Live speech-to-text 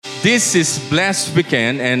This is Blessed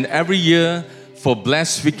Weekend, and every year for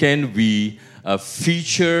Blessed Weekend, we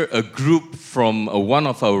feature a group from one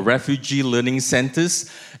of our refugee learning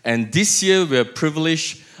centers. And this year, we are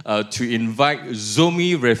privileged to invite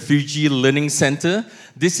Zomi Refugee Learning Center.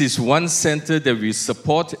 This is one center that we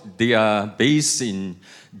support. They are based in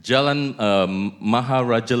Jalan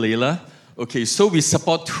Maharajalela. Okay, so we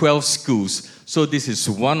support 12 schools. So this is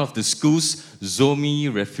one of the schools, Zomi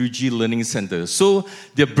Refugee Learning Center. So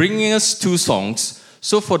they're bringing us two songs.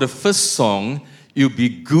 So for the first song, it would be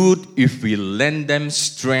good if we lend them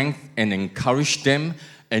strength and encourage them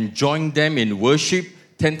and join them in worship.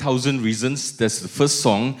 10,000 Reasons, that's the first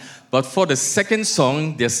song. But for the second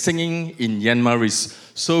song, they're singing in Yanmaris.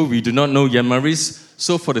 So we do not know Yanmaris.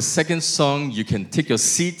 So for the second song, you can take your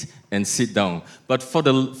seat and sit down. But for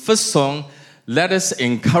the first song, let us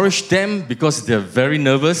encourage them because they're very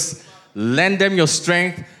nervous. Lend them your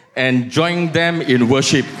strength and join them in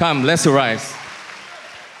worship. Come, let's arise.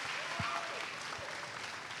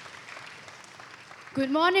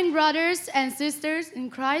 Good morning, brothers and sisters in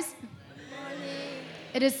Christ. Good morning.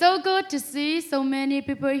 It is so good to see so many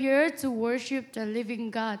people here to worship the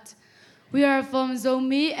living God. We are from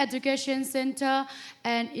Zomi Education Center,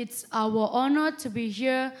 and it's our honor to be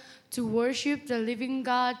here to worship the living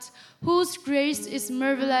God, whose grace is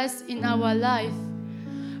marvelous in our life.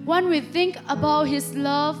 When we think about His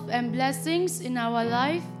love and blessings in our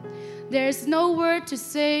life, there is no word to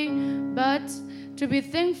say but to be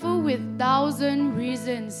thankful with 1,000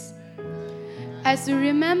 reasons. As we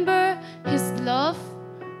remember His love,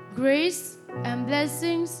 grace, and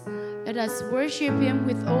blessings, let us worship Him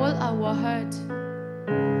with all our heart.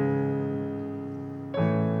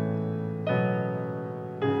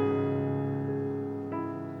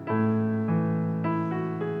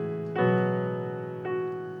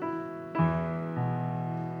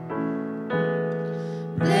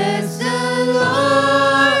 Bless the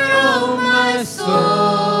Lord, oh my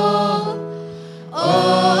soul,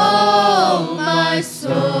 oh my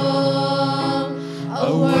soul,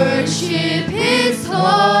 I worship His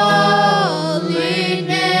holy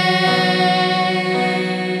name.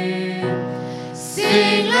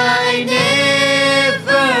 Sing like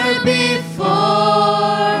never before,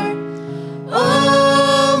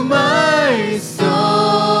 oh my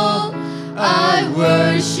soul, I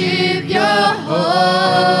worship Your holy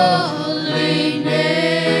name.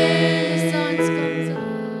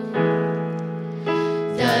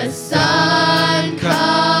 The sun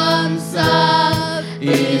comes up,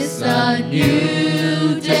 it's a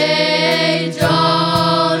new day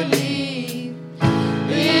dawning.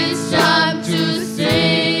 It's time to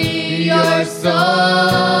sing Your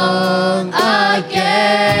song again.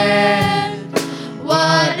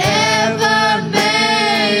 Whatever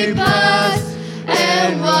may pass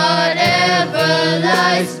and whatever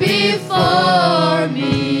lies before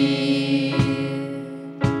me,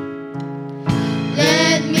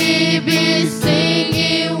 let me be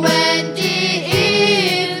singing when the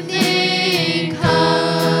evening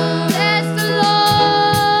comes.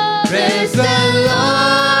 Praise the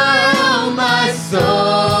Lord, oh my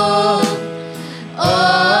soul,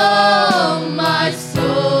 oh my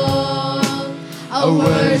soul, I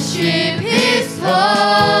worship His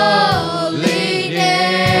holy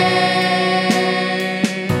name.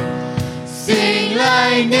 Sing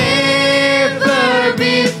like never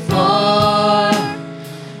before,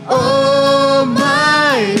 oh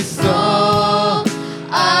my soul,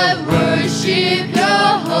 I worship Your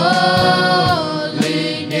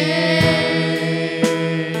holy name.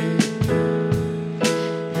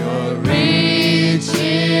 You're rich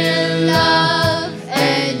in love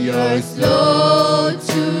and You're slow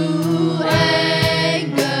to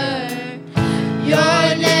anger.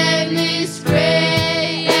 Your name is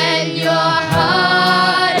great and Your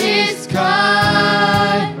heart is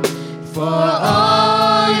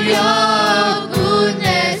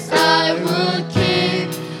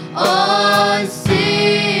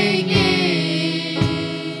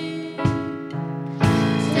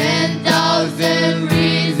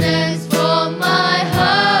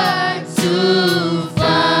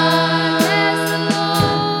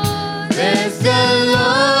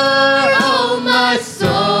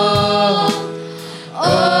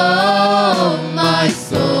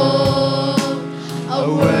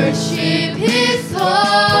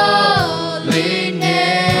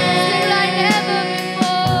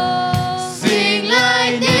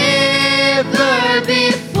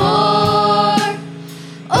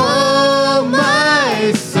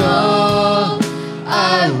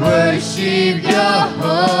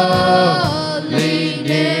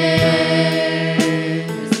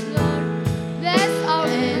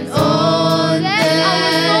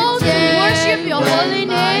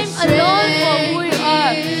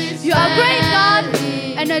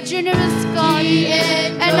a generous God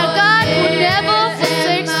and a God who never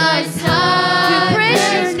forsakes us. We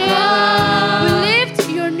praise your name. We lift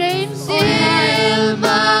your name on high.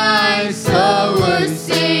 My soul will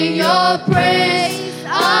sing your praise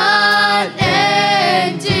unending.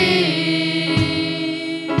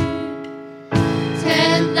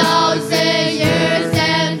 10,000 years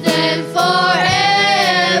and then forevermore.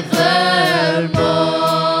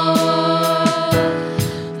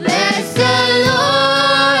 Bless the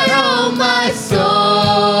Lord, oh my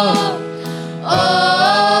soul,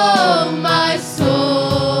 oh my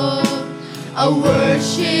soul. I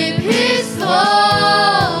worship His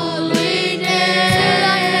holy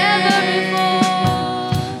name.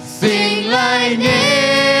 Sing like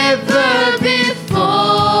never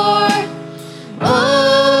before.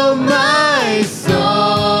 Oh my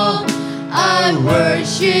soul, I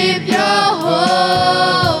worship your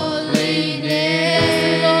holy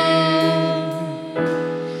name.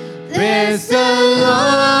 Bless the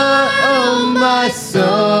Lord, oh my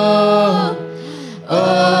soul,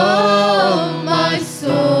 oh my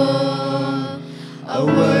soul. I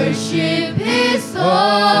worship His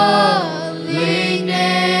holy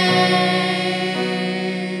name.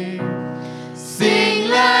 Sing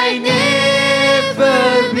like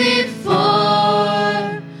never before.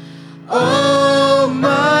 Oh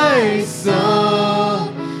my soul,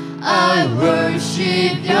 I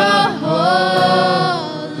worship your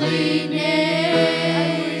holy name.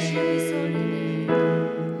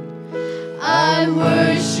 I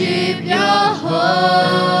worship your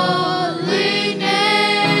holy name.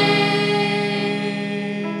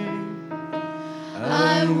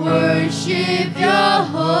 I worship your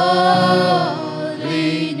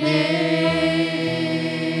holy name.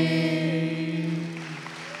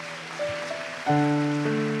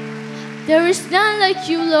 There is none like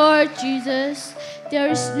you, Lord Jesus. There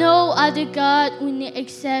is no other God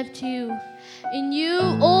except you. In you,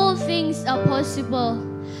 all things are possible.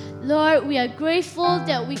 Lord, we are grateful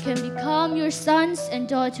that we can become your sons and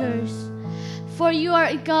daughters. For you are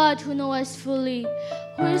a God who knows us fully,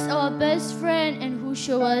 who is our best friend and who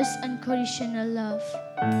shows us unconditional love.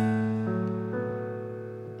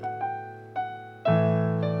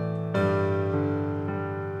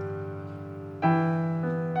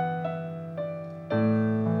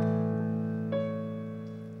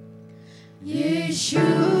 Yeshua,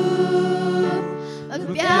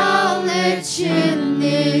 about let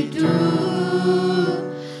chimney do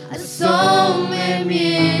a soul me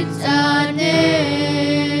meet a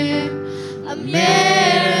name a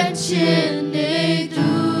mere chimney do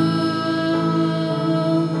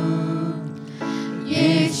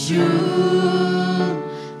Yeshua,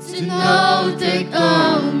 to know the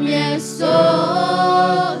come yes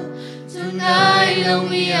soul tonight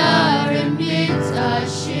we are in midst our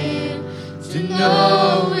shame to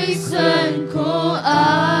know we can go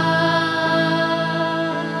up.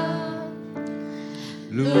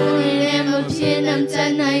 Lord, never pin them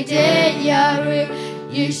tonight, Yari.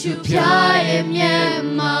 You should ply him, yeah,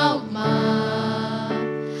 mama.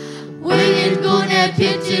 We ain't gonna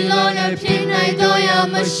pity, Lord, a pin, I know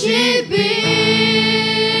I'm a sheepy.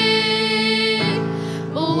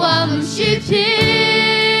 Oh, I'm a sheepy.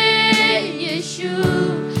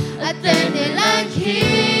 Yeshua, I think they like him.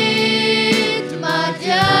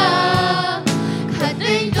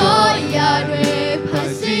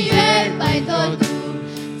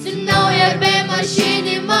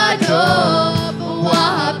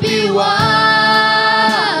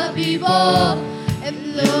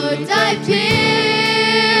 Lord, thy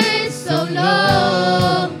peace so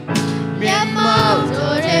long. Mouth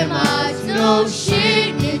or no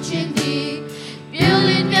shit, Nichindi.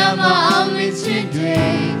 Building them out with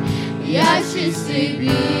today. Yashin Sibi.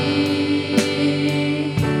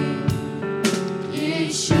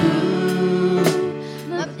 Yeshua,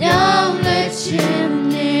 down the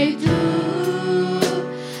chimney do.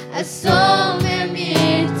 I saw me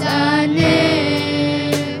meet a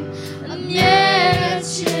name. I'm yeah,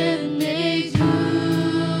 chimney do.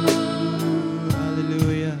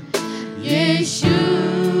 Hallelujah.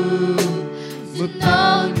 Yeshua, to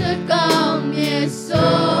know the calm is so.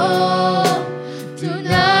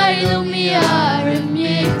 Tonight we are in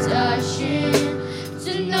meditation.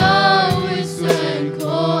 To know it's when go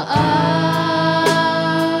up.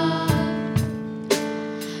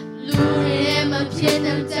 Luri em apien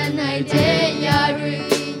am tanai de yari.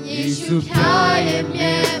 Yeshu kai em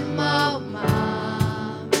ye mau ma.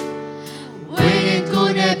 When it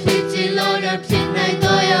gonna pity Lord apien nai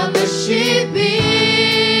doya mashibi.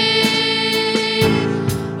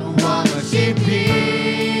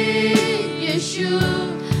 Yeshua,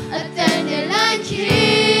 a tender like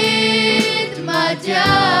it, my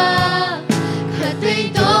dear.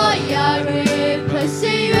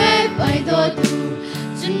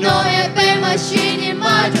 machine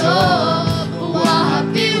mato wa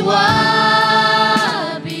biwa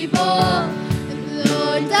bibo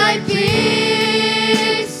Lord thy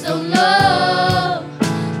peace so low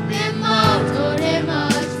them mato them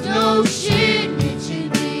must no shit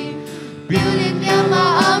michindi building them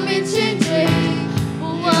am in chindre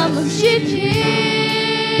wa mashipi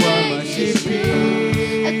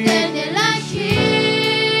and then they like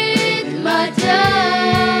it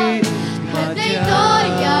matter but they know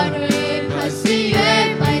yare pasi ye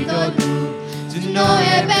my do to know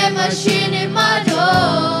e be machine mato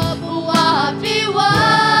wa biwa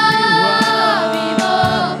bibo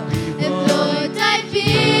and Lord thy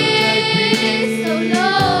peace so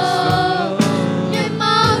low ye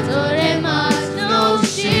mato re mas no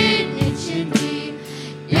shit in chindi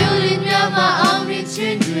you in my arm in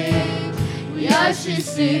chindre we are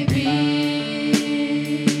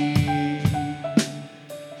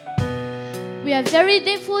We are very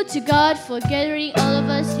thankful to God for gathering all of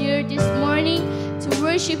us here this morning to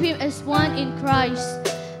worship Him as one in Christ.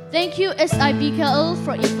 Thank you, SIBKL,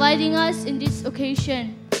 for inviting us in this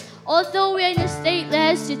occasion. Although we are in a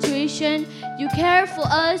stateless situation, you care for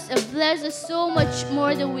us and bless us so much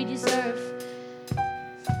more than we deserve.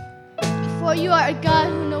 For you are a God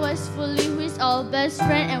who knows us fully, who is our best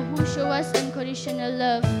friend and who shows us unconditional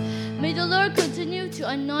love. May the Lord continue to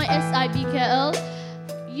anoint SIBKL,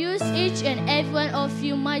 use each and every one of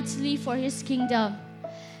you mightily for His kingdom.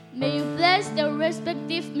 May you bless their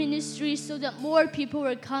respective ministries so that more people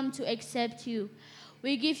will come to accept you.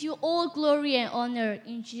 We give you all glory and honor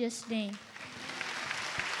in Jesus' name.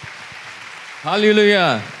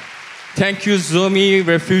 Hallelujah. Thank you, Zomi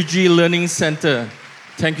Refugee Learning Center.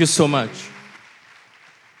 Thank you so much.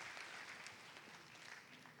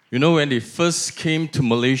 You know, when they first came to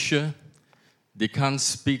Malaysia, they can't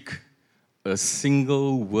speak a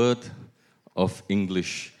single word of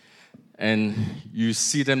English. And you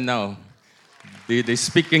see them now. They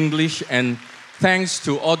speak English, and thanks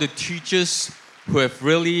to all the teachers who have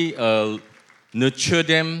really nurtured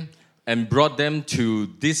them and brought them to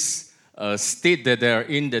this state that they are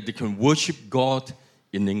in, that they can worship God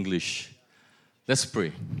in English. Let's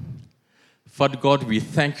pray. Father God, we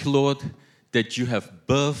thank you, Lord, that you have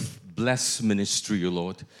birthed Blessed Ministry,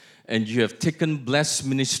 Lord. And you have taken Blessed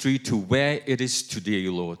Ministry to where it is today,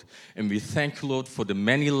 Lord. And we thank you, Lord, for the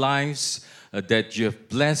many lives that you have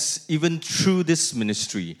blessed even through this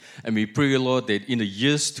ministry. And we pray, Lord, that in the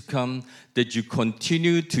years to come, that you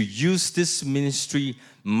continue to use this ministry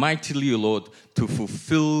mightily, Lord, to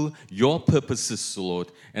fulfill your purposes,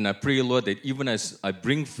 Lord. And I pray, Lord, that even as I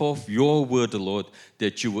bring forth your word, Lord,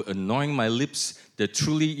 that you will anoint my lips, that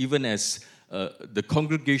truly, even as the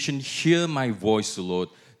congregation hear my voice, Lord,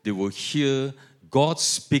 they will hear God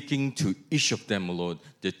speaking to each of them, Lord,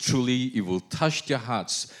 that truly it will touch their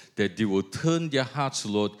hearts, that they will turn their hearts,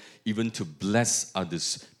 Lord, even to bless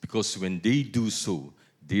others. Because when they do so,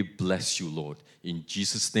 they bless you, Lord. In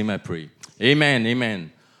Jesus' name I pray. Amen,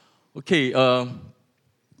 amen. Okay,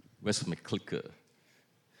 where's my clicker?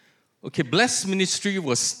 Okay, Blessed Ministry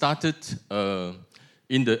was started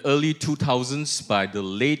in the early 2000s by the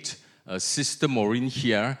late Sister Maureen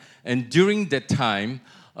here. And during that time,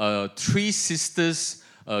 three sisters,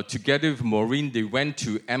 together with Maureen, they went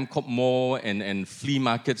to MCOP Mall and flea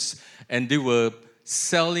markets, and they were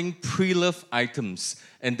selling pre-loved items.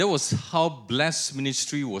 And that was how Blessed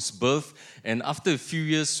Ministry was birthed. And after a few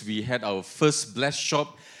years, we had our first Blessed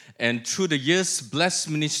shop. And through the years, Blessed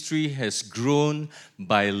Ministry has grown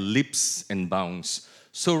by leaps and bounds.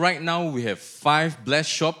 So right now, we have 5 Blessed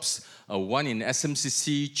shops, one in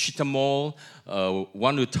SMCC, Cheetah Mall,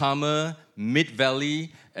 one Utama, Mid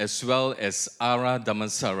Valley, as well as Ara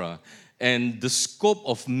Damansara. And the scope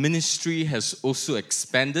of ministry has also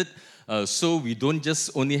expanded. So we don't just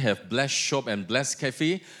only have Blessed Shop and Blessed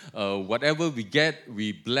Cafe. Whatever we get,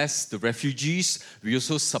 we bless the refugees. We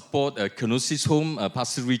also support Kenosis Home,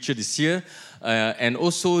 Pastor Richard is here, and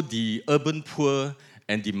also the urban poor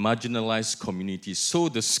and the marginalized communities. So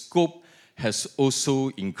the scope has also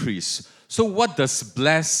increased. So what does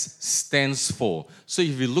BLESS stands for? So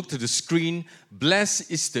if you look to the screen, BLESS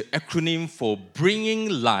is the acronym for Bringing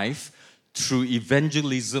Life Through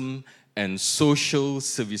Evangelism and Social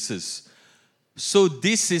Services. So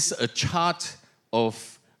this is a chart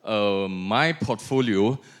of my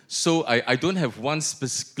portfolio. So I don't have one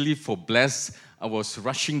specifically for BLESS. I was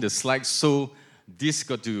rushing the slides, so this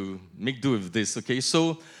got to make do with this, okay?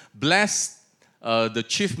 So BLESS, the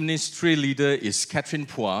chief ministry leader is Catherine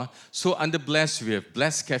Chua. So under BLESS, we have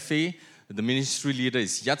BLESS Cafe. The ministry leader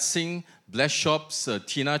is Yat Singh. BLESS Shops,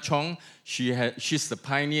 Tina Chong. She's the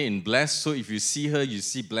pioneer in BLESS. So if you see her, you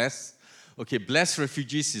see BLESS. Okay, Blessed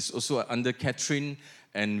Refugees is also under Catherine,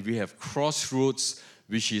 and we have Crossroads,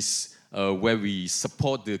 which is where we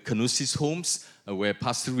support the Canusis homes, where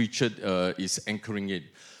Pastor Richard is anchoring it.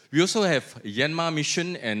 We also have Yanmar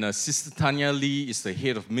Mission, and Sister Tanya Lee is the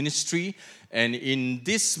head of ministry. And in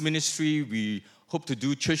this ministry, we hope to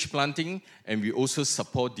do church planting, and we also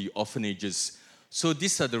support the orphanages. So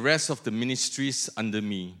these are the rest of the ministries under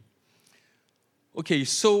me. Okay,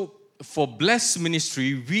 so for Blessed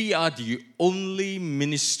Ministry, we are the only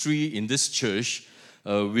ministry in this church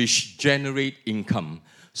which generate income.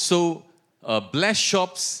 So Blessed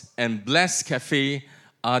Shops and Blessed Cafe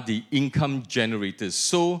are the income generators.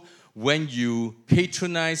 So when you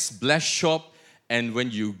patronize Blessed Shop and when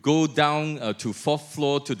you go down to 4th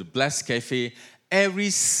floor to the Blessed Cafe, every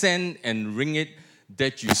cent and ringgit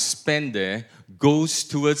that you spend there goes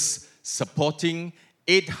towards supporting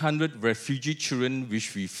 800 refugee children,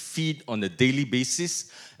 which we feed on a daily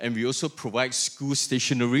basis, and we also provide school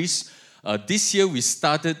stationeries. This year, we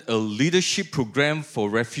started a leadership program for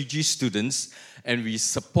refugee students, and we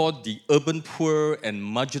support the urban poor and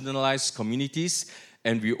marginalized communities,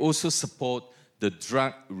 and we also support the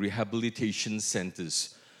drug rehabilitation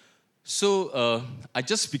centers. So I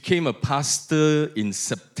just became a pastor in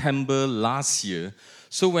September last year.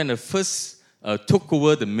 So when I first took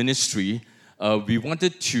over the ministry, we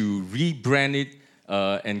wanted to rebrand it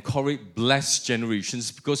and call it Blessed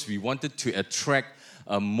Generations because we wanted to attract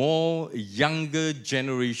a more younger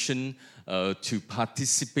generation to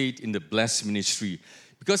participate in the Blessed ministry.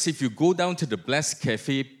 Because if you go down to the Blessed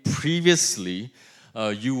Cafe previously,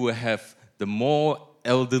 you will have the more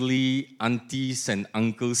elderly aunties and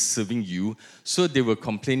uncles serving you. So they were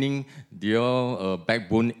complaining, their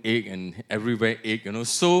backbone ache and everywhere ache, you know.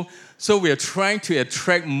 So we are trying to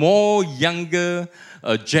attract more younger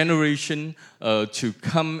generation to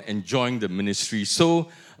come and join the ministry. So,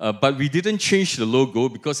 but we didn't change the logo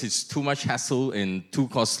because it's too much hassle and too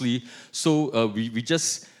costly. So we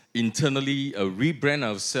just internally rebrand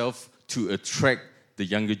ourselves to attract the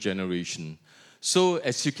younger generation. So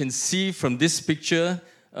as you can see from this picture,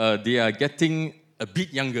 they are getting a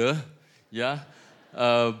bit younger, yeah.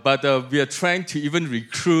 But we are trying to even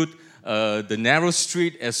recruit the narrow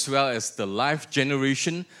street as well as the life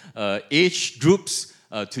generation age groups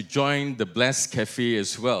to join the Blessed Cafe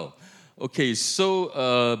as well. Okay,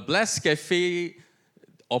 so Blessed Cafe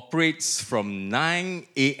operates from 9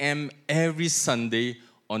 a.m. every Sunday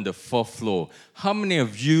on the 4th floor. How many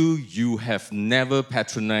of you have never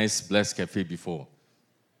patronized Blessed Cafe before?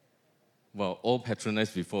 Well, all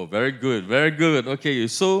patronized before. Very good, very good. Okay,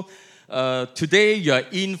 so today you are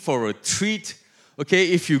in for a treat. Okay,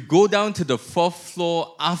 if you go down to the 4th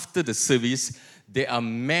floor after the service, there are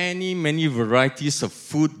many varieties of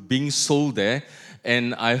food being sold there.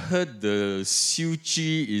 And I heard the siu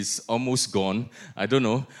chi is almost gone. I don't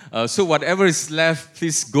know. So whatever is left,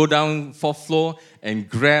 please go down 4th floor and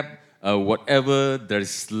grab whatever there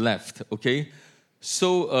is left, okay?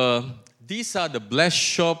 So these are the Blessed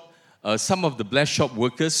Shop, some of the Blessed Shop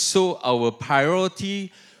workers. So our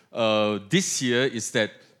priority this year is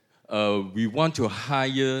that we want to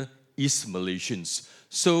hire East Malaysians.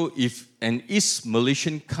 So if an East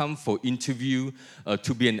Malaysian come for interview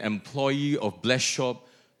to be an employee of Blessed Shop,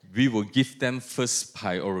 we will give them first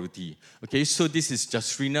priority. Okay, so this is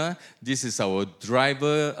Jasrina, this is our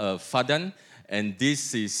driver, Fadan, and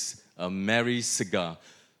this is Mary Segar.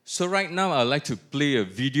 So right now, I'd like to play a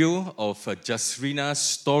video of Jasrina's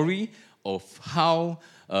story of how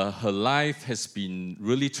her life has been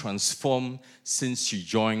really transformed since she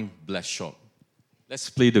joined Blessed Shop. Let's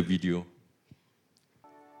play the video.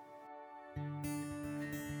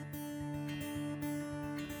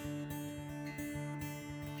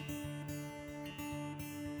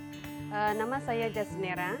 Nama saya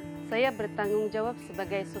Jasmira. Saya bertanggungjawab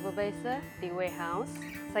sebagai supervisor di warehouse.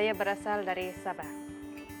 Saya berasal dari Sabah.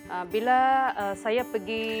 Bila saya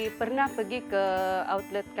pernah pergi ke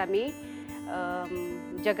outlet kami,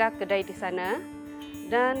 jaga kedai di sana,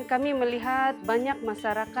 dan kami melihat banyak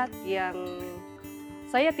masyarakat yang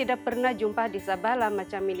saya tidak pernah jumpa di Sabah lah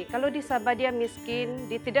macam ini. Kalau di Sabah dia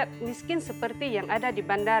miskin, dia tidak miskin seperti yang ada di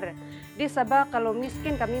bandar. Di Sabah kalau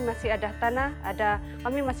miskin kami masih ada tanah,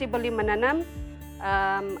 kami masih boleh menanam,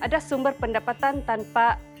 ada sumber pendapatan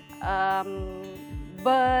tanpa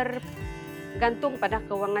bergantung pada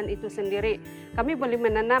keuangan itu sendiri. Kami boleh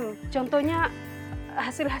menanam, contohnya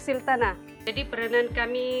hasil-hasil tanah. Jadi peranan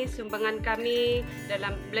kami, sumbangan kami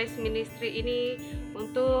dalam Blessed Ministry ini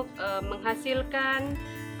untuk menghasilkan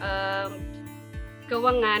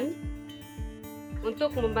keuangan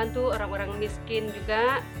untuk membantu orang-orang miskin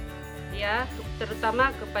juga. ya,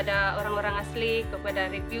 terutama kepada orang-orang asli,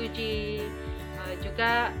 kepada refugee,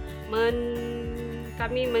 juga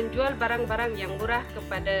kami menjual barang-barang yang murah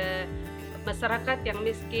kepada masyarakat yang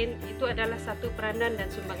miskin. Itu adalah satu peranan dan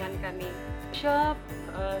sumbangan kami. Shop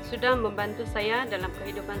sudah membantu saya dalam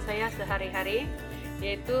kehidupan saya sehari-hari,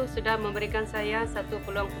 yaitu sudah memberikan saya satu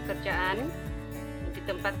peluang pekerjaan di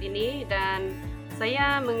tempat ini, dan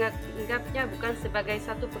saya menganggapnya bukan sebagai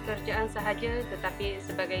satu pekerjaan sahaja, tetapi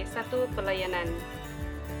sebagai satu pelayanan.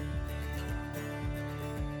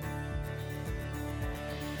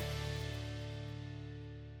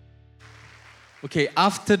 Okay,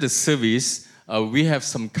 after the service, we have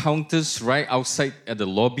some counters right outside at the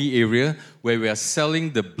lobby area where we are selling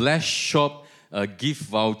the Bless Shop gift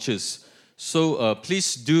vouchers. So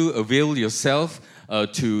please do avail yourself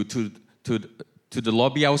to the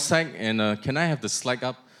lobby outside. And can I have the slide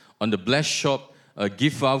up on the Bless Shop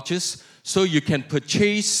gift vouchers? So you can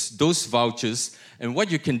purchase those vouchers. And what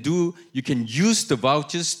you can do, you can use the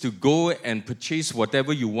vouchers to go and purchase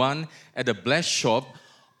whatever you want at the Bless Shop.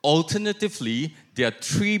 Alternatively, there are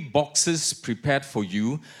 3 boxes prepared for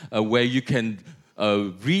you where you can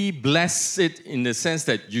re-bless it in the sense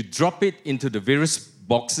that you drop it into the various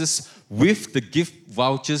boxes with the gift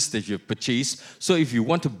vouchers that you've purchased. So if you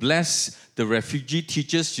want to bless the refugee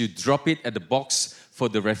teachers, you drop it at the box for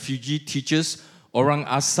the refugee teachers, Orang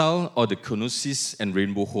Asal or the Konosis and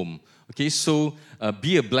Rainbow Home. Okay, so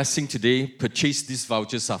be a blessing today. Purchase these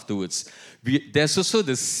vouchers afterwards. There's also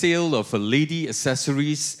the sale of lady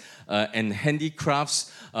accessories and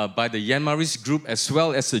handicrafts by the Yanmaris group as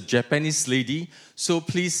well as a Japanese lady. So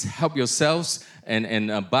please help yourselves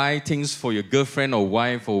and buy things for your girlfriend or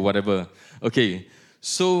wife or whatever. Okay,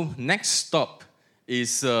 so next stop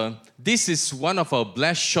is this is one of our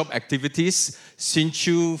Bless Shop activities,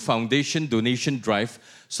 Sinchu Foundation Donation Drive.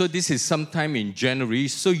 So this is sometime in January.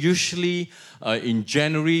 So usually in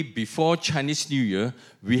January before Chinese New Year,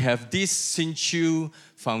 we have this Sinchu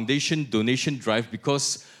Foundation Donation Drive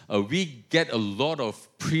because we get a lot of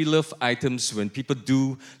pre-loved items when people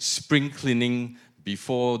do spring cleaning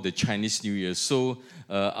before the Chinese New Year. So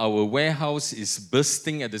our warehouse is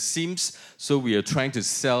bursting at the seams. So we are trying to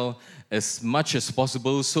sell as much as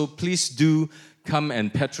possible. So please do come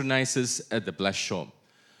and patronize us at the Bless Shop.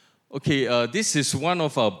 Okay, this is one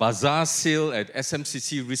of our bazaar sale at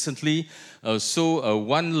SMCC recently. So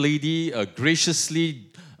one lady graciously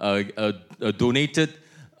donated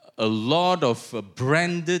a lot of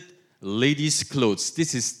branded ladies' clothes.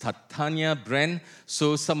 This is Titania brand.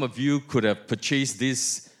 So some of you could have purchased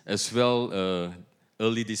this as well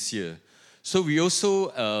early this year. So we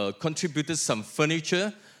also contributed some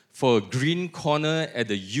furniture for a green corner at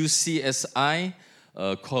the UCSI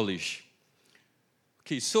college.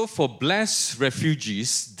 Okay, so for Blessed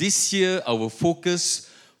Refugees, this year our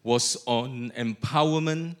focus was on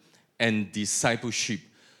empowerment and discipleship.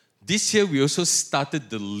 This year we also started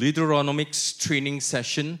the Leaderonomics training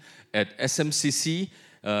session at SMCC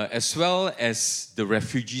as well as the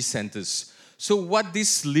refugee centers. So what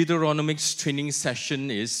this Leaderonomics training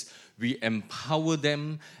session is, we empower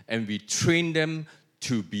them and we train them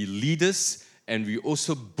to be leaders, and we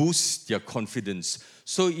also boost their confidence.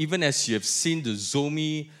 So even as you have seen the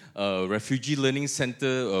Zomi Refugee Learning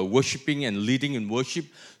Center worshiping and leading in worship,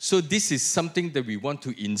 so this is something that we want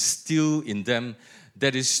to instill in them,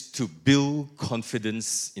 that is to build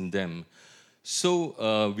confidence in them.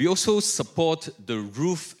 So we also support the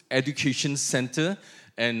Roof Education Center,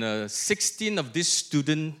 and 16 of these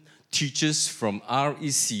student teachers from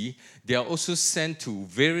REC, they are also sent to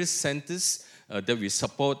various centers that we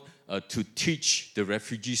support to teach the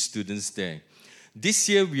refugee students there. This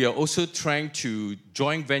year, we are also trying to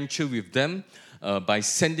joint venture with them by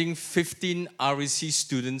sending 15 REC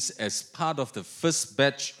students as part of the first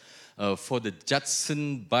batch for the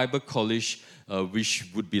Judson Bible College, which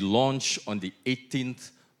would be launched on the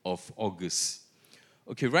 18th of August.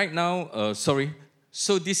 Okay, right now,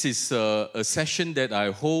 So this is a session that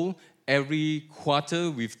I hold every quarter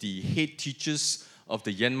with the head teachers of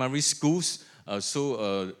the Yanmari schools. I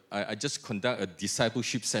just conduct a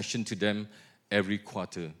discipleship session to them every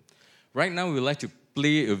quarter. Right now, we'd like to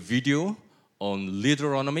play a video on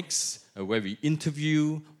Leaderonomics, where we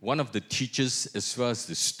interview one of the teachers as well as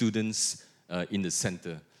the students in the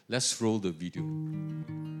center. Let's roll the video.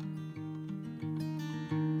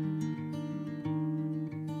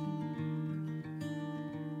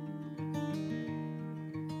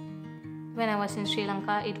 When I was in Sri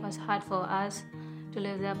Lanka, it was hard for us to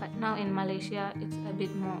live there, but now in Malaysia, it's a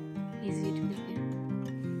bit more easy to live there.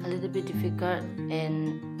 A little bit difficult,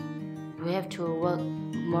 and we have to work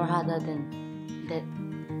more harder than that.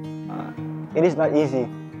 It is not easy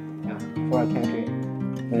for our country,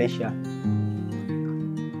 Malaysia.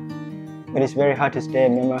 It is very hard to stay.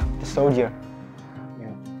 Remember the soldier.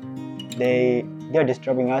 They're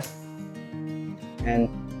disturbing us, and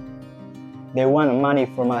they want money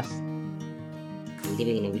from us. I'm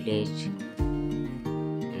living in a village,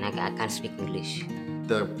 and I can't speak English.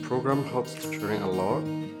 The program helps the children a lot.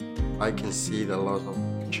 I can see a lot of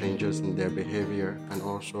changes in their behavior, and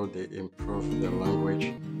also they improve their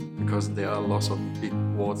language because there are lots of big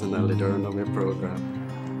words in the Deuteronomy program.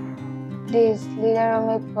 This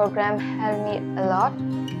Deuteronomy program helped me a lot.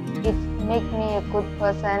 It makes me a good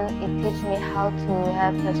person. It teaches me how to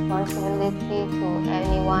have responsibility to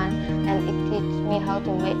anyone, and it teaches me how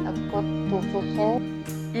to make a good decision.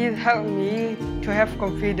 It helped me to have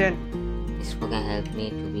confidence. This program helped me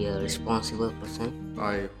to be a responsible person.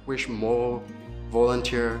 I wish more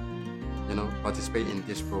volunteers, participate in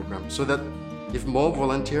this program, so that if more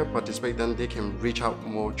volunteers participate, then they can reach out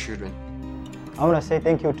more children. I want to say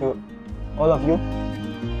thank you to all of you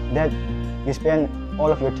that you spend all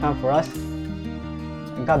of your time for us.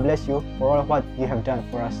 And God bless you for all of what you have done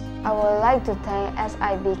for us. I would like to thank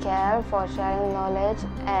SIBKL for sharing knowledge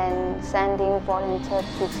and sending volunteer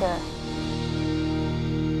teachers.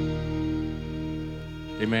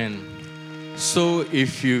 Amen. So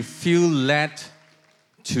if you feel led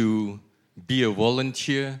to be a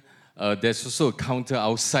volunteer, there's also a counter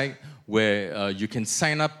outside where you can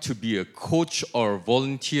sign up to be a coach or a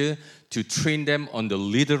volunteer to train them on the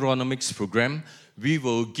Leaderonomics program. We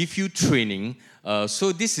will give you training.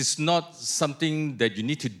 So this is not something that you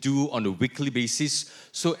need to do on a weekly basis.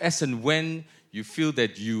 So as and when you feel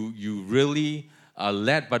that you really are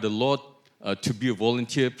led by the Lord to be a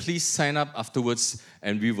volunteer, please sign up afterwards,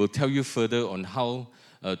 and we will tell you further on how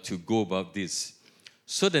to go about this.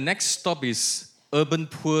 So the next stop is urban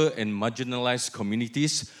poor and marginalized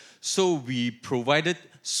communities. So we provided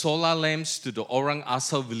solar lamps to the Orang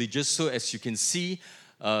Asal villages. So as you can see,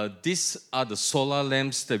 these are the solar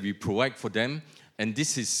lamps that we provide for them, and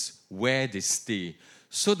this is where they stay.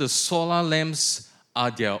 So the solar lamps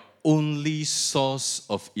are their only source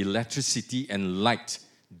of electricity and light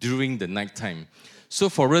during the nighttime. So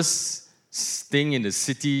for us, staying in the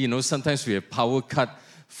city, sometimes we have power cut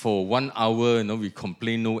for 1 hour, we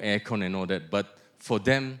complain, no aircon and all that. But for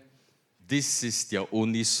them, this is their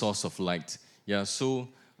only source of light. Yeah, so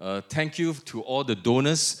thank you to all the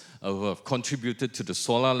donors who have contributed to the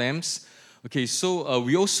solar lamps. Okay, so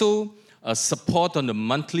we also support on a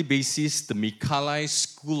monthly basis the Mikalai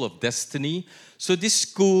School of Destiny. So this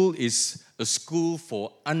school is a school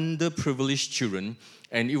for underprivileged children,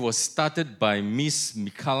 and it was started by Miss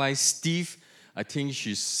Mikalai Steve. I think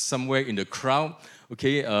she's somewhere in the crowd.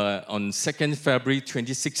 Okay, on 2nd February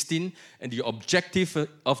 2016, and the objective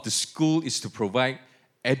of the school is to provide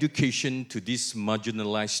education to these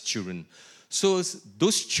marginalized children. So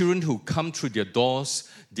those children who come through their doors,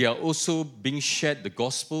 they are also being shared the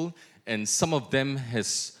gospel, and some of them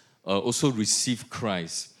has also received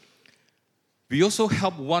Christ. We also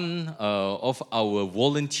help one of our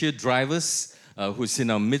volunteer drivers who's in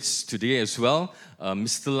our midst today as well,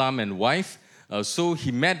 Mr. Lam and wife. So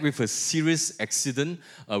he met with a serious accident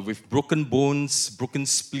with broken bones, broken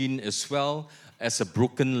spleen, as well as a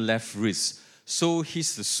broken left wrist. So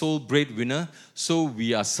he's the sole breadwinner. So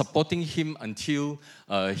we are supporting him until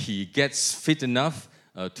he gets fit enough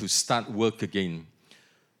to start work again.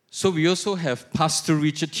 So we also have Pastor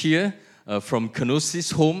Richard here from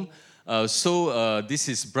Kenosis Home. So this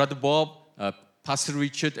is Brother Bob, Pastor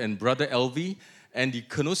Richard, and Brother Elvi. And the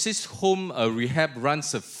Kenosis Home Rehab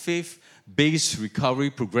runs a faith-based recovery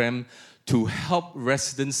program to help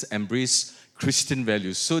residents embrace Christian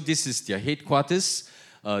values. So this is their headquarters.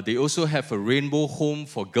 They also have a rainbow home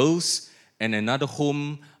for girls and another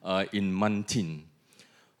home in Mantin.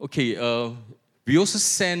 Okay, we also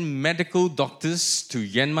send medical doctors to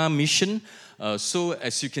Myanmar Mission. So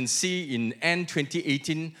as you can see in N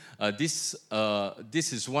 2018, this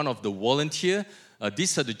is one of the volunteers.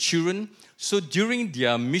 These are the children. So during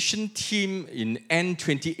their mission team in N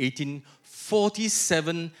 2018,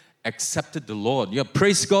 47 accepted the Lord. Yeah,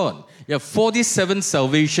 praise God. Yeah, 47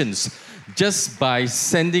 salvations just by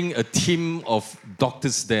sending a team of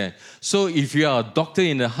doctors there. So if you are a doctor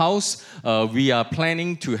in the house, we are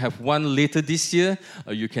planning to have one later this year.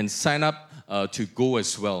 You can sign up to go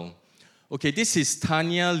as well. Okay, this is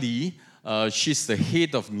Tanya Lee. She's the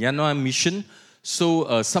head of Myanmar Mission.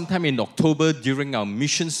 So sometime in October during our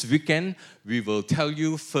missions weekend, we will tell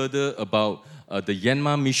you further about the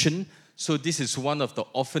Myanmar Mission. So this is one of the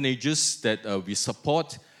orphanages that we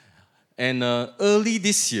support. And early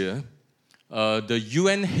this year, the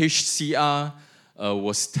UNHCR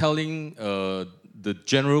was telling the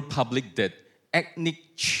general public that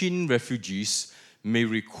ethnic Chin refugees may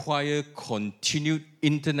require continued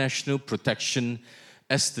international protection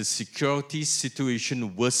as the security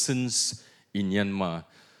situation worsens in Myanmar.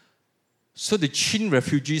 So the Chin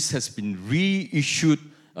refugees has been reissued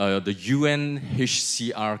the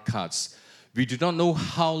UNHCR cards. We do not know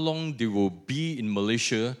how long they will be in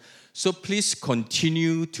Malaysia, so please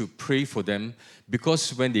continue to pray for them,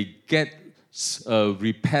 because when they get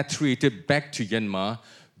repatriated back to Myanmar,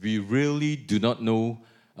 we really do not know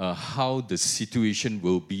how the situation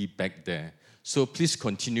will be back there. So please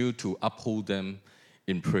continue to uphold them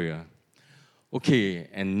in prayer. Okay,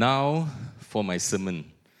 and now for my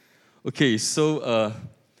sermon. Okay, so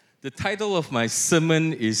the title of my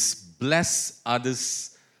sermon is Bless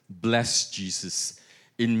Others, Bless Jesus.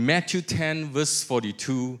 In Matthew 10, verse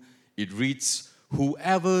 42, it reads,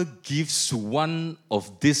 "Whoever gives one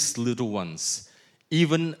of these little ones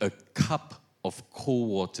even a cup of cold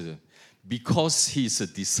water, because he is a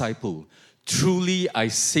disciple, truly I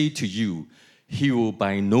say to you, he will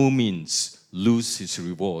by no means lose his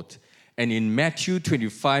reward." And in Matthew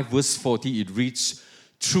 25, verse 40, it reads,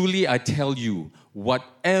 "Truly I tell you,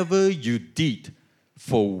 whatever you did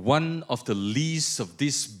for one of the least of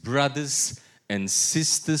these brothers and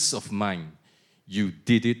sisters of mine, you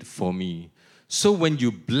did it for me." So when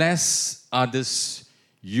you bless others,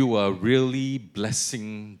 you are really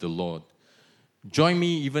blessing the Lord. Join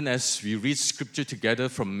me even as we read scripture together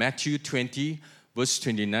from Matthew 20, verse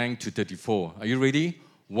 29 to 34. Are you ready?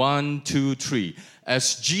 1, 2, 3.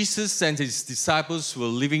 As Jesus and his disciples were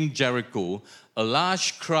leaving Jericho, a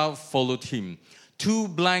large crowd followed him. 2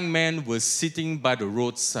 blind men were sitting by the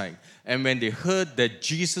roadside, and when they heard that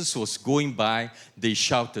Jesus was going by, they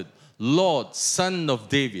shouted, "Lord, Son of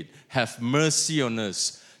David, have mercy on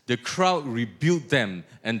us." The crowd rebuked them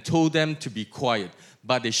and told them to be quiet,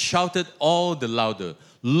 but they shouted all the louder,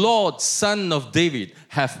 "Lord, Son of David,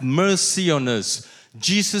 have mercy on us."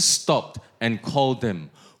 Jesus stopped and called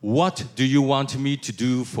them. "What do you want me to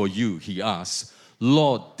do for you?" he asked.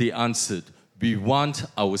 "Lord," they answered, "we want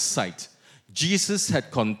our sight." Jesus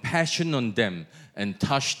had compassion on them and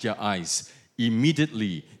touched their eyes.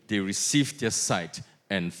 Immediately they received their sight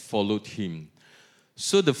and followed him.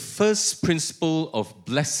 So the first principle of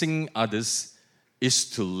blessing others is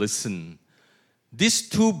to listen. These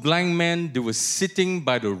 2 blind men, they were sitting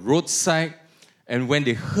by the roadside, and when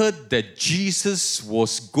they heard that Jesus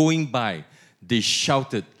was going by, they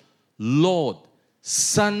shouted, "Lord,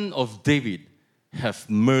 Son of David, have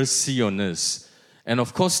mercy on us." And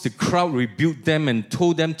of course, the crowd rebuked them and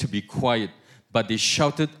told them to be quiet, but they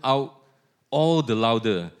shouted out all the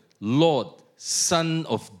louder, "Lord, Son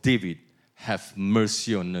of David, have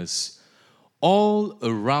mercy on us." All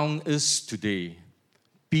around us today,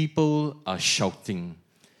 people are shouting.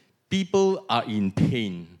 People are in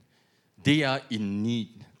pain. They are in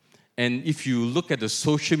need. And if you look at the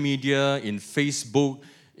social media, in Facebook,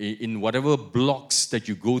 in whatever blogs that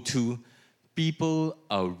you go to, people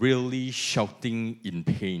are really shouting in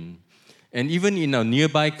pain. And even in our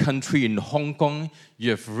nearby country, in Hong Kong,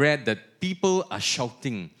 you have read that people are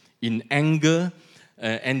shouting in anger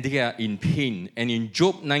and they are in pain. And in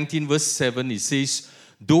Job 19, verse 7, it says,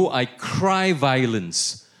 "Though I cry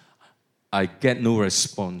violence, I get no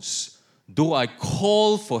response. Though I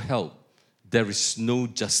call for help, there is no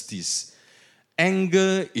justice."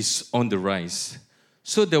 Anger is on the rise.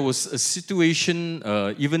 So there was a situation,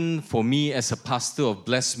 even for me as a pastor of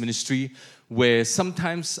Blessed Ministry, where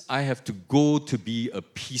sometimes I have to go to be a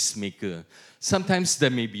peacemaker. Sometimes there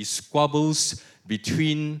may be squabbles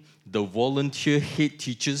between the volunteer head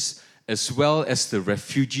teachers as well as the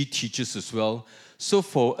refugee teachers as well. So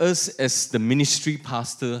for us as the ministry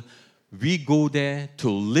pastor, we go there to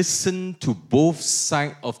listen to both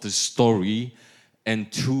sides of the story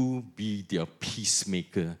and to be their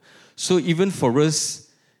peacemaker. So even for us,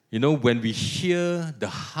 when we hear the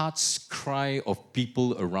heart's cry of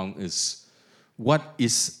people around us, what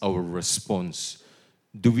is our response?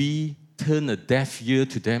 Do we turn a deaf ear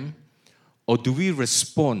to them? Or do we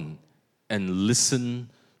respond and listen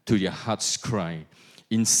to their heart's cry?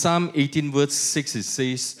 In Psalm 18, verse 6, it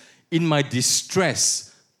says, "In my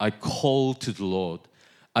distress, I called to the Lord.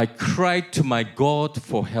 I cried to my God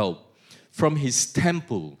for help. From his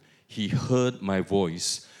temple, he heard my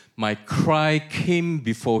voice. My cry came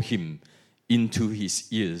before him into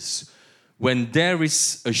his ears." When there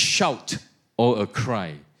is a shout or a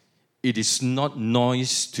cry, it is not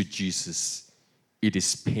noise to Jesus, it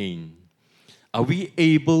is pain. Are we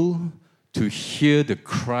able to hear the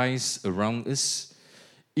cries around us?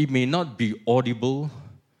 It may not be audible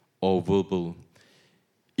or verbal.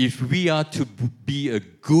 If we are to be a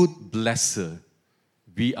good blesser,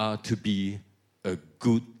 we are to be a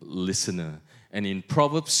good listener. And in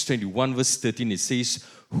Proverbs 21 verse 13, it says,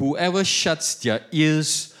 whoever shuts their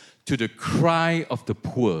ears to the cry of the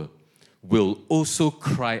poor will also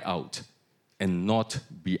cry out and not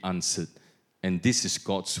be answered. And this is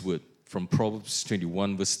God's word from Proverbs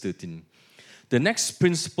 21 verse 13. The next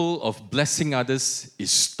principle of blessing others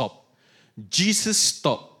is stop. Jesus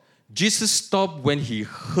stopped. Jesus stopped when he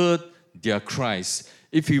heard their cries.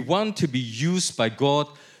 If we want to be used by God,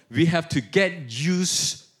 we have to get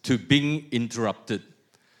used to being interrupted.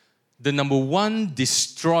 The number one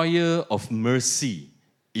destroyer of mercy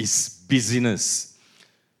is busyness.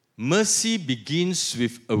 Mercy begins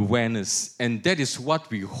with awareness, and that is what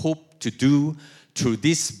we hope to do through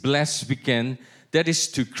this blessed weekend. That is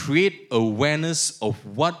to create awareness of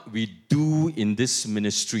what we do in this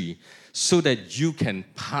ministry so that you can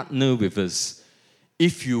partner with us.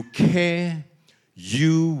 If you care,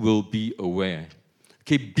 you will be aware.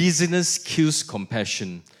 Okay, busyness kills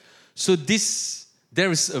compassion. So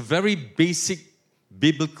there is a very basic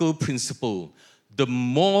biblical principle. The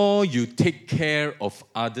more you take care of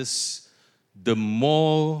others, the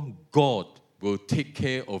more God will take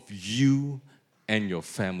care of you and your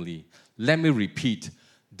family. Let me repeat.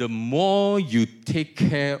 The more you take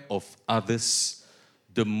care of others,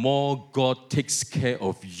 the more God takes care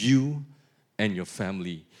of you and your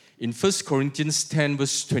family. In 1 Corinthians 10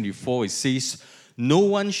 verse 24, it says, no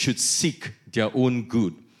one should seek their own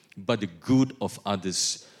good, but the good of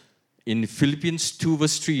others. In Philippians 2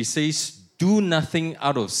 verse 3, it says, do nothing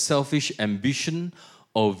out of selfish ambition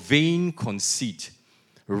or vain conceit.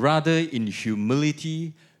 Rather, in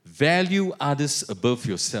humility, value others above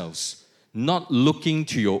yourselves, not looking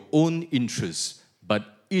to your own interests, but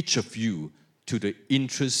each of you to the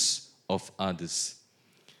interests of others.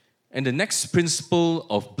 And the next principle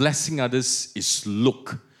of blessing others is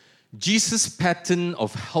look. Jesus' pattern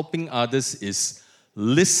of helping others is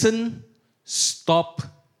listen, stop,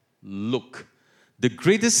 look. The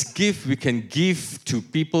greatest gift we can give to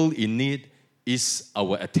people in need is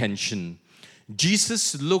our attention.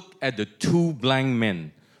 Jesus looked at the two blind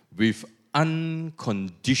men with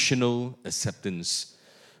unconditional acceptance.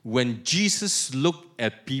 When Jesus looked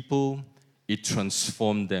at people, it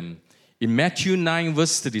transformed them. In Matthew 9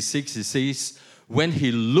 verse 36, it says, when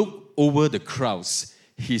he looked over the crowds,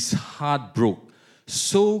 his heart broke.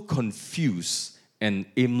 So confused and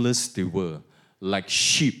aimless they were, like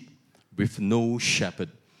sheep with no shepherd.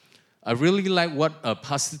 I really like what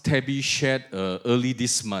Pastor Tabby shared early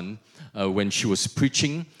this month when she was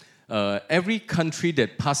preaching. Every country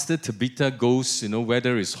that Pastor Tabitha goes,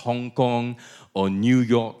 whether it's Hong Kong or New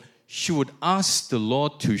York, she would ask the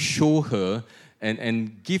Lord to show her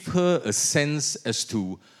and give her a sense as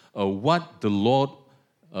to what the Lord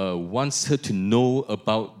wants her to know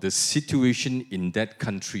about the situation in that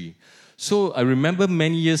country. So I remember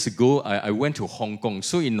many years ago, I went to Hong Kong.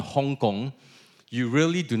 So in Hong Kong, you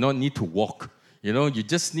really do not need to walk. You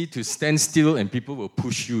just need to stand still and people will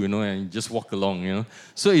push you, and just walk along,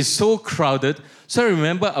 So it's so crowded. So I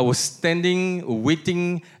remember I was standing,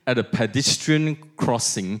 waiting at a pedestrian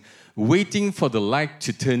crossing, waiting for the light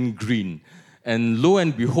to turn green. And lo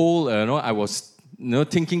and behold, I was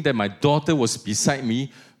thinking that my daughter was beside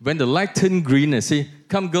me. When the light turned green, I say,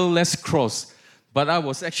 come girl, let's cross. But I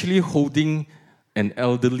was actually holding an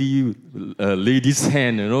elderly lady's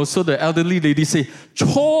hand, So the elderly lady say,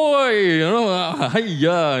 Chua,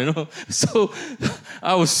 hiya, So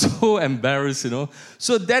I was so embarrassed,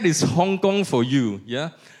 So that is Hong Kong for you, yeah.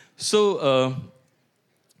 So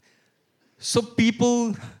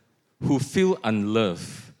people who feel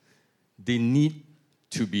unloved, they need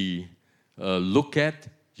to be looked at.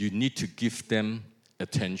 You need to give them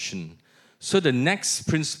attention. So the next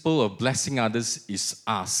principle of blessing others is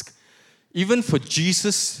ask. Even for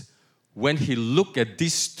Jesus, when he looked at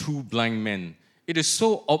these two blind men, it is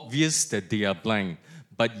so obvious that they are blind,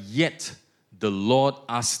 but yet the Lord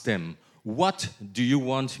asked them, what do you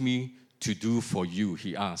want me to do for you?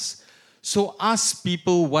 He asked. So ask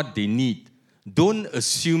people what they need. Don't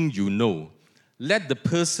assume you know. Let the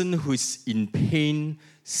person who is in pain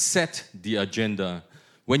set the agenda.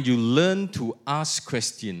 When you learn to ask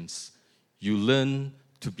questions, you learn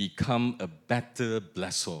to become a better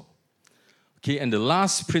blesser. Okay, and the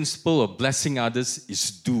last principle of blessing others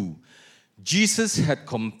is do. Jesus had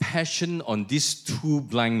compassion on these two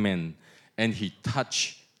blind men, and he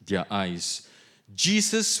touched their eyes.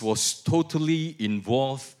 Jesus was totally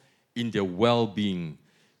involved in their well-being.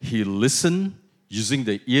 He listened using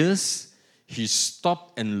the ears. He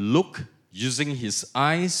stopped and looked using his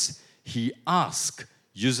eyes. He asked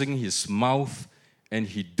using his mouth, and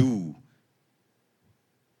he do.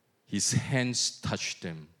 his hands touched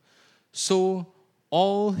them. So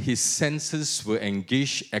all his senses were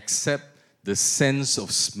engaged except the sense of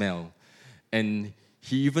smell. And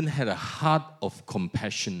he even had a heart of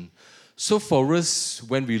compassion. So for us,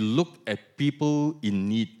 when we look at people in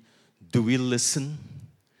need, do we listen?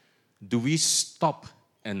 Do we stop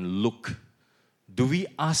and look? Do we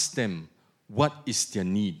ask them what is their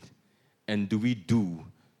need? And do we do?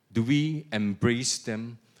 Do we embrace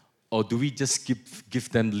them? Or do we just give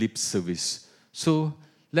them lip service? So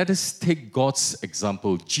let us take God's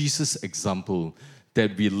example, Jesus' example,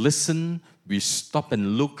 that we listen, we stop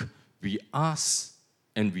and look, we ask,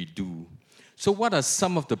 and we do. So what are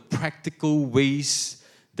some of the practical ways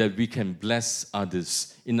that we can bless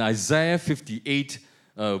others? In Isaiah 58,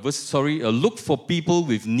 look for people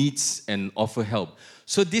with needs and offer help.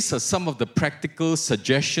 So these are some of the practical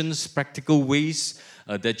suggestions, practical ways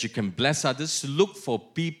that you can bless others. Look for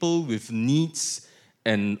people with needs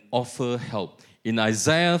and offer help. In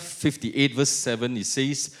Isaiah 58 verse 7, it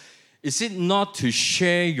says, "Is it not to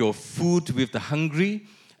share your food with the hungry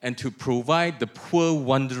and to provide the poor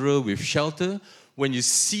wanderer with shelter? When you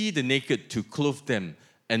see the naked, to clothe them,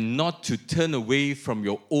 and not to turn away from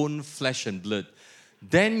your own flesh and blood?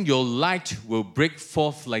 Then your light will break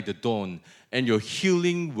forth like the dawn, and your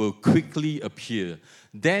healing will quickly appear.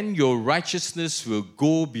 Then your righteousness will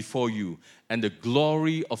go before you, and the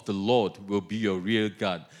glory of the Lord will be your rear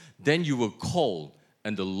guard. Then you will call,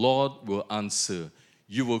 and the Lord will answer.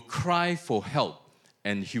 You will cry for help,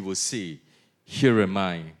 and he will say, 'Here am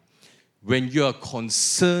I.'" When you are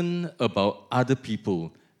concerned about other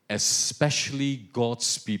people, especially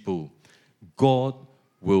God's people, God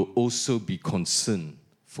will also be concerned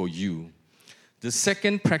for you. The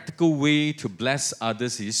second practical way to bless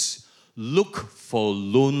others is look for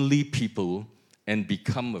lonely people and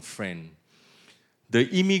become a friend. The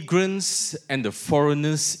immigrants and the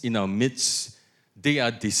foreigners in our midst, they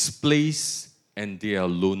are displaced and they are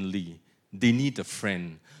lonely. They need a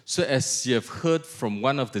friend. So as you have heard from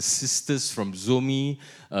one of the sisters from Zomi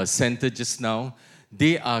Center just now,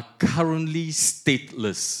 they are currently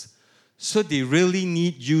stateless. So they really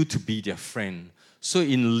need you to be their friend. So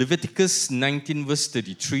in Leviticus 19 verse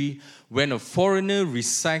 33, when a foreigner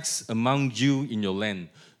resides among you in your land,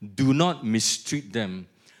 do not mistreat them.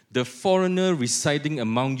 The foreigner residing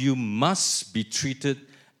among you must be treated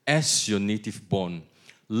as your native born.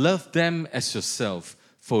 Love them as yourself,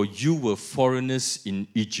 for you were foreigners in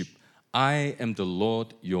Egypt. I am the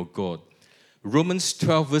Lord your God. Romans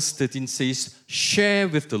 12 verse 13 says, share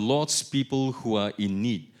with the Lord's people who are in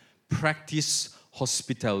need. Practice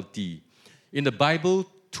hospitality. In the Bible,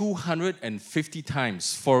 250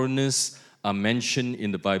 times foreigners are mentioned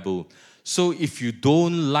in the Bible. So if you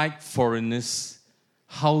don't like foreigners,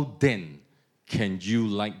 how then can you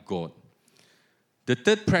like God? The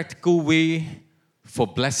third practical way for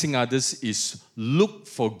blessing others is look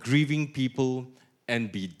for grieving people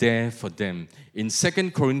and be there for them. In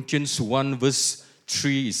 2 Corinthians 1 verse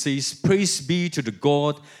 3, it says, praise be to the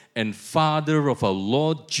God and Father of our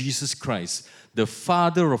Lord Jesus Christ, the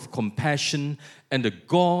Father of compassion and the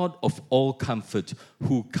God of all comfort,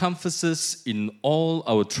 who comforts us in all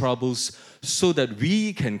our troubles, so that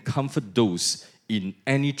we can comfort those in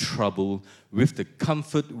any trouble with the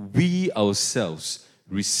comfort we ourselves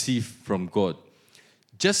receive from God.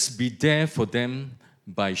 Just be there for them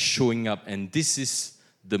by showing up. And this is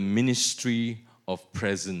the ministry of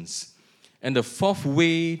presence. And the fourth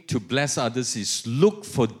way to bless others is look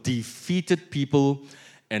for defeated people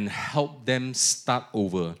and help them start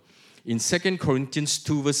over. In 2 Corinthians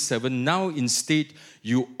 2 verse 7, now instead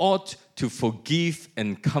you ought to forgive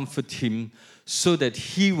and comfort him, so that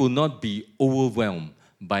he will not be overwhelmed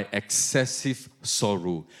by excessive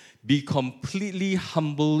sorrow. Be completely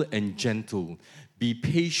humble and gentle. Be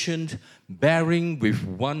patient, bearing with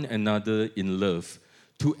one another in love.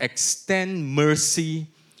 To extend mercy,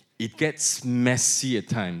 it gets messy at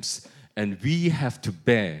times, and we have to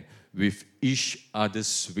bear with each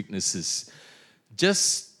other's weaknesses.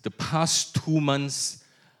 Just the past 2 months,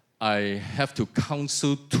 I have to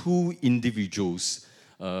counsel 2 individuals.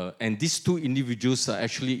 And these 2 individuals are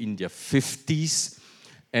actually in their 50s,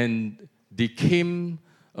 and they came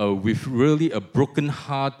with really a broken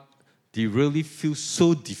heart. They really feel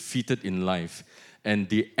so defeated in life, and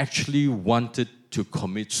they actually wanted to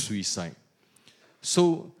commit suicide.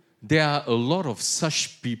 So there are a lot of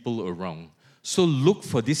such people around. So look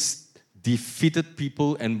for these defeated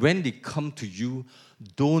people, and when they come to you,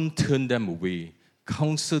 don't turn them away.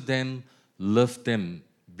 Counsel them, love them,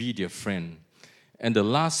 be their friend. And the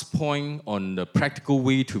last point on the practical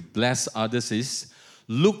way to bless others is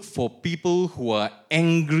look for people who are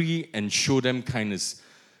angry and show them kindness.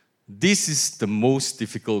 This is the most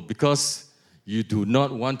difficult because you do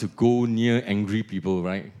not want to go near angry people,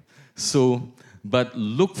 right? So, but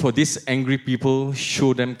look for these angry people,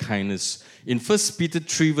 show them kindness. In 1 Peter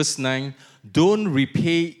 3 verse 9, don't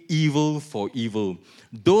repay evil for evil.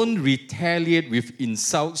 Don't retaliate with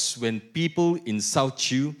insults when people insult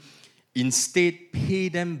you. Instead, pay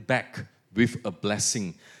them back with a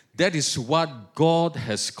blessing. That is what God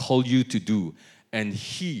has called you to do, and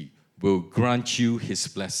He will grant you His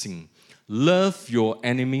blessing. Love your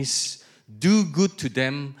enemies, do good to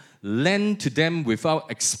them, lend to them without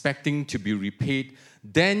expecting to be repaid.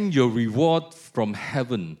 Then your reward from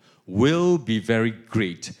heaven will be very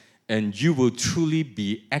great, and you will truly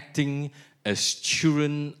be acting as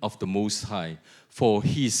children of the Most High. For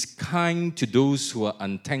He is kind to those who are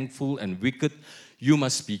unthankful and wicked. You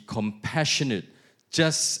must be compassionate,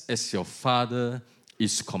 just as your Father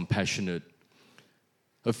is compassionate.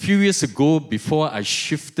 A few years ago, before I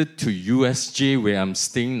shifted to USJ, where I'm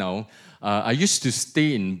staying now, I used to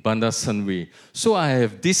stay in Bandar Sunway. So I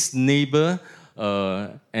have this neighbor,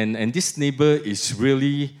 and this neighbor is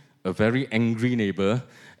really a very angry neighbor.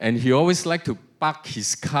 And he always liked to park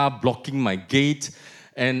his car blocking my gate.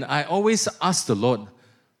 And I always ask the Lord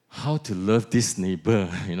how to love this neighbor,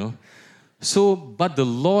 you know. So, but the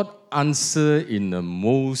Lord answered in the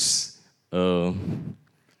most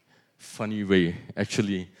funny way,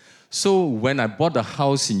 actually. So when I bought a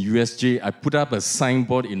house in USJ, I put up a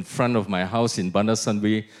signboard in front of my house in Bandar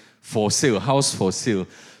Sunway, for sale, house for sale.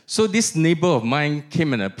 So this neighbor of mine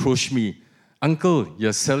came and approached me. Uncle,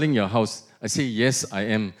 you're selling your house. I say, yes, I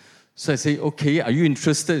am. So I say, okay, are you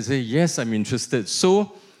interested? I say, yes, I'm interested.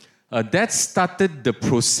 So that started the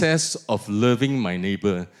process of loving my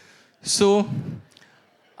neighbor. So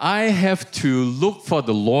I have to look for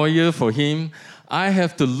the lawyer for him. I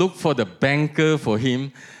have to look for the banker for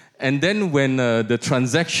him. And then when the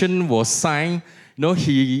transaction was signed, you know,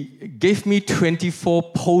 he gave me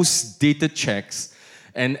 24 post-dated checks.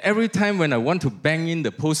 And every time when I want to bang in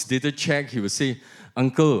the post-dated check, he would say,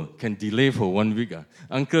 Uncle, can delay for 1 week.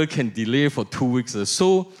 Uncle, can delay for 2 weeks.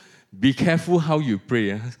 So be careful how you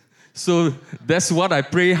pray. So that's what I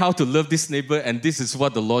pray, how to love this neighbor. And this is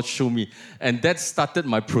what the Lord showed me. And that started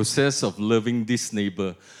my process of loving this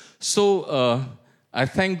neighbor. So I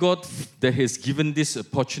thank God that He has given this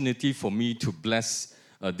opportunity for me to bless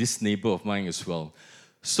this neighbor of mine as well.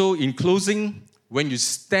 So in closing, when you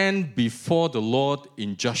stand before the Lord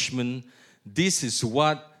in judgment, this is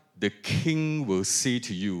what the King will say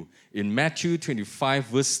to you. In Matthew 25,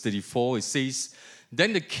 verse 34, it says,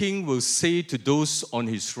 Then the King will say to those on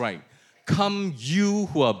His right, Come, you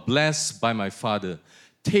who are blessed by my Father,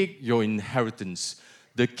 take your inheritance,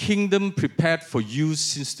 the kingdom prepared for you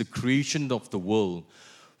since the creation of the world.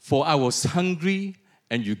 For I was hungry,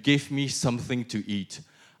 and you gave me something to eat.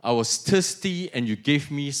 I was thirsty, and you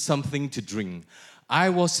gave me something to drink. I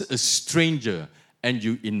was a stranger, and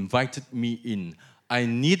you invited me in. I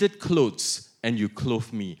needed clothes, and you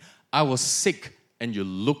clothed me. I was sick, and you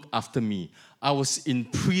looked after me. I was in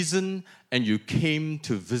prison, and you came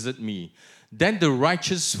to visit me. Then the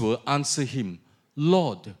righteous will answer him,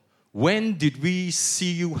 Lord, when did we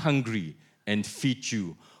see you hungry and feed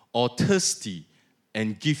you, or thirsty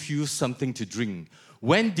and give you something to drink?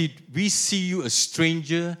 When did we see you a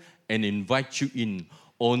stranger and invite you in,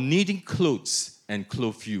 or needing clothes and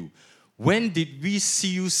clothe you? When did we see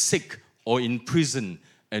you sick or in prison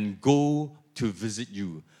and go to visit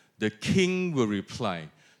you? The King will reply,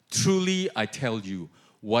 Truly I tell you,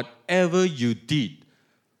 whatever you did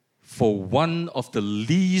for one of the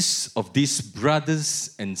least of these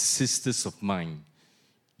brothers and sisters of mine,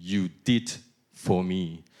 you did for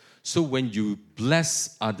me. So when you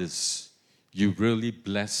bless others, you really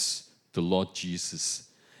bless the Lord Jesus.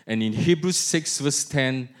 And in Hebrews 6 verse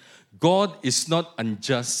 10, God is not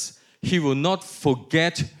unjust. He will not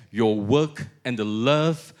forget your work and the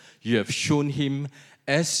love you have shown Him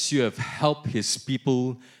as you have helped His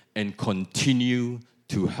people and continue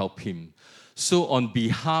to help Him. So on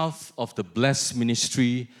behalf of the Blessed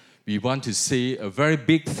Ministry, we want to say a very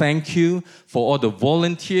big thank you for all the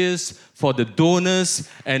volunteers, for the donors,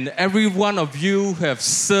 and every one of you who have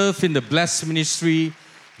served in the Blessed Ministry.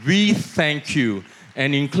 We thank you.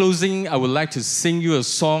 And in closing, I would like to sing you a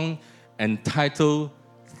song entitled,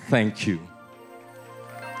 Thank You.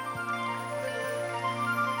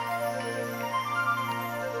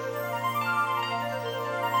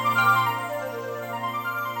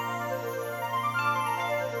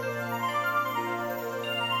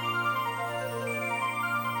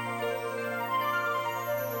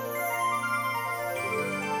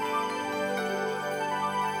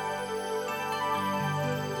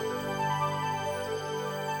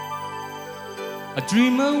 A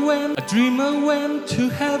dreamer went to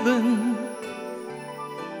heaven.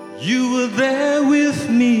 You were there with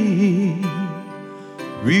me.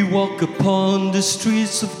 We walk upon the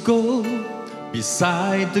streets of gold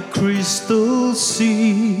beside the crystal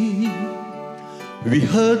sea. We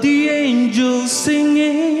heard the angels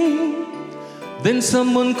singing, then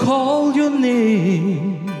someone called your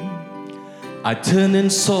name. I turned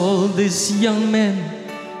and saw this young man.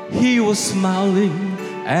 He was smiling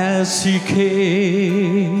as he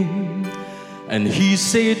came, and he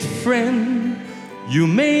said, "Friend, you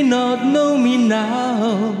may not know me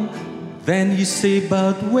now." Then he said,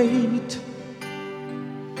 "But wait,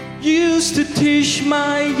 you used to teach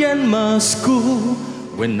my Myanmar school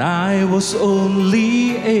when I was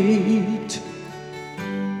only 8.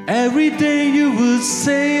 Every day you would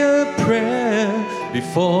say a prayer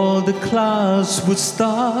before the class would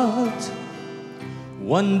start.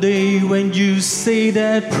 One day when you say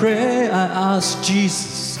that prayer, I asked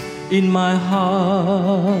Jesus in my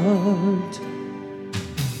heart,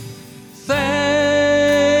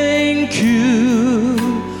 thank you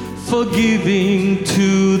for giving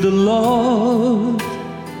to the Lord.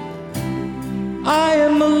 I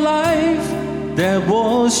am a life that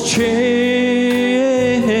was changed.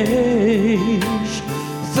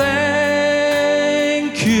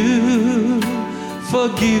 Thank you for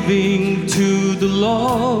giving to the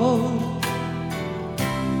Lord.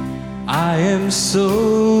 I am so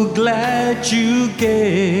glad you gave.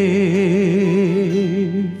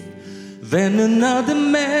 Then another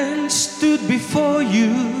man stood before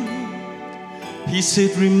you. He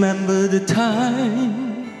said, "Remember the time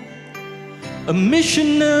a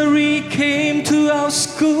missionary came to our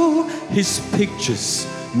school. His pictures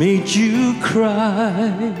made you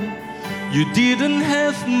cry. You didn't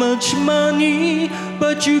have much money,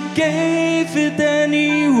 but you gave it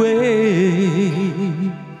anyway.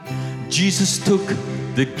 Jesus took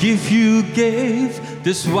the gift you gave.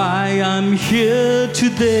 That's why I'm here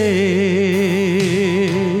today.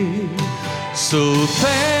 So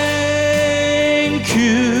thank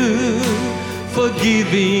you for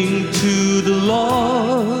giving to the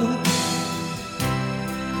Lord.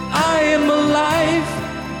 I am a life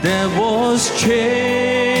that was changed.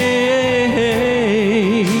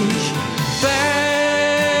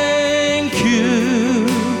 Thank you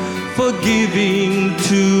for giving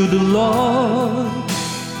to the Lord.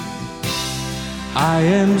 I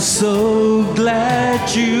am so glad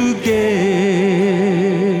you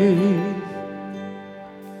gave."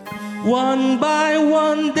 One by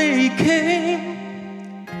one they came,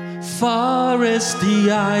 far as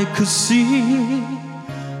the eye could see,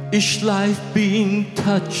 each life being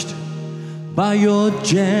touched by your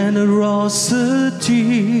generosity.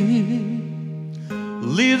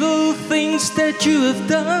 Little things that you have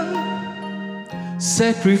done,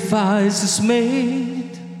 sacrifices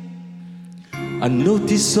made, I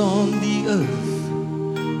notice on the earth,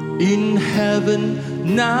 in heaven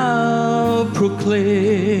now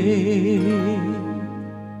proclaim.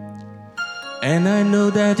 And I know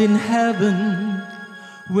that in heaven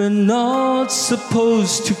we're not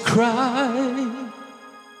supposed to cry,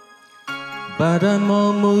 but I'm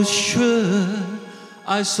almost sure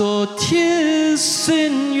I saw tears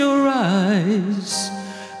in your eyes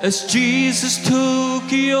as Jesus took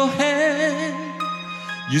your hand.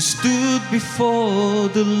 You stood before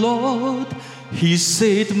the Lord. He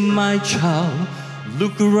said, "My child,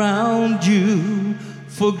 look around you,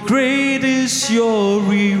 for great is your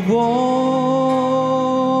reward."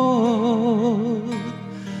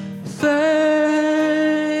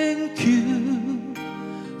 Thank you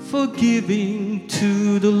for giving to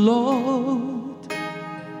the Lord.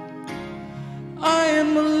 I am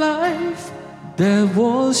a life that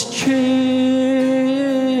was changed.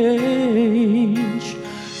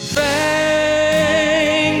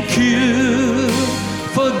 Thank you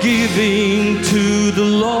for giving to the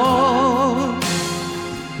Lord.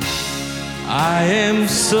 I am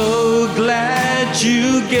so glad you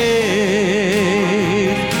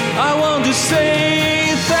gave. I want to say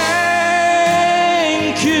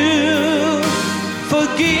thank you for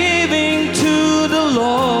giving to the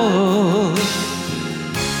Lord.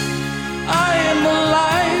 I am a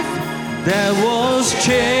life that was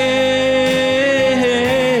changed.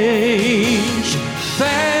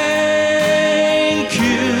 Thank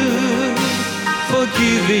you for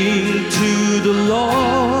giving to the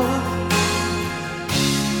Lord.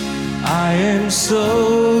 I am so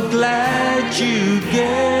glad you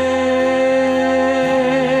gave.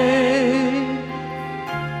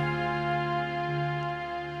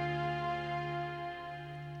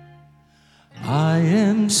 I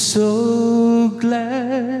am so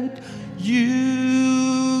glad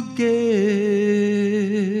you gave.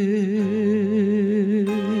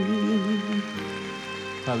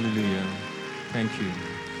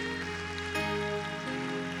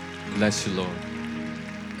 Bless you, Lord.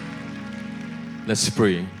 Let's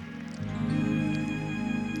pray.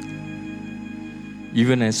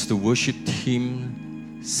 Even as the worship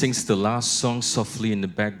team sings the last song softly in the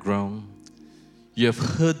background, you have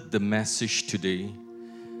heard the message today.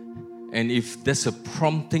 And if there's a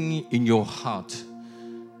prompting in your heart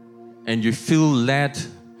and you feel led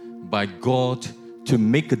by God to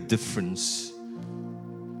make a difference,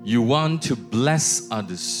 you want to bless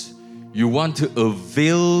others, you want to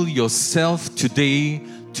avail yourself today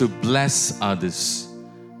to bless others,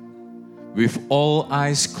 with all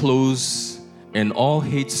eyes closed and all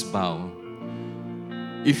heads bowed,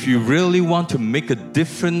 if you really want to make a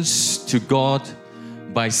difference to God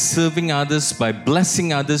by serving others, by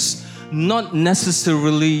blessing others, not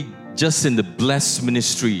necessarily just in the blessed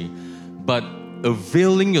ministry, but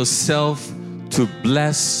availing yourself to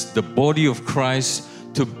bless the body of Christ,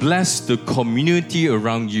 to bless the community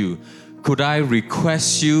around you, could I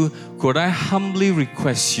humbly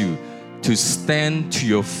request you to stand to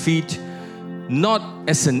your feet, not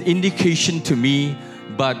as an indication to me,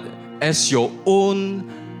 but as your own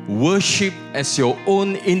worship, as your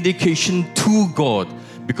own indication to God.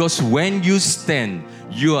 Because when you stand,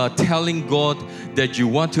 you are telling God that you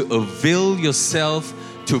want to avail yourself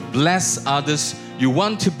to bless others. You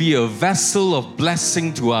want to be a vessel of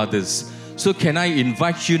blessing to others. So can I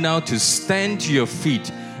invite you now to stand to your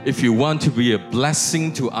feet if you want to be a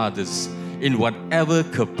blessing to others in whatever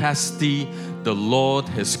capacity the Lord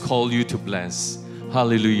has called you to bless.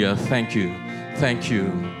 Hallelujah. Thank you. Thank you.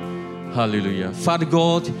 Hallelujah. Father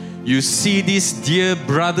God, you see these dear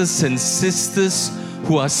brothers and sisters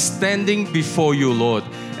who are standing before you, Lord.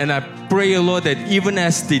 And I pray, Lord, that even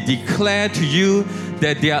as they declare to you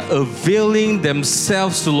that they are availing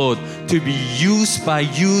themselves, Lord, to be used by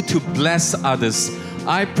you to bless others,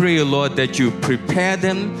 I pray, Lord, that you prepare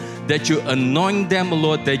them, that you anoint them,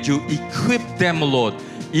 Lord, that you equip them, Lord,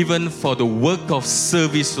 even for the work of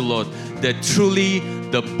service, Lord, that truly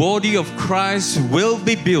the body of Christ will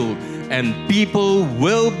be built and people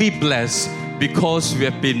will be blessed because we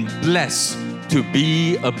have been blessed to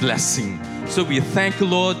be a blessing. So we thank you,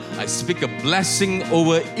 Lord. I speak a blessing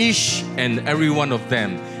over each and every one of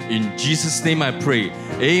them. In Jesus' name I pray.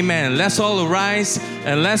 Amen. Let's all arise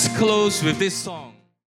and let's close with this song.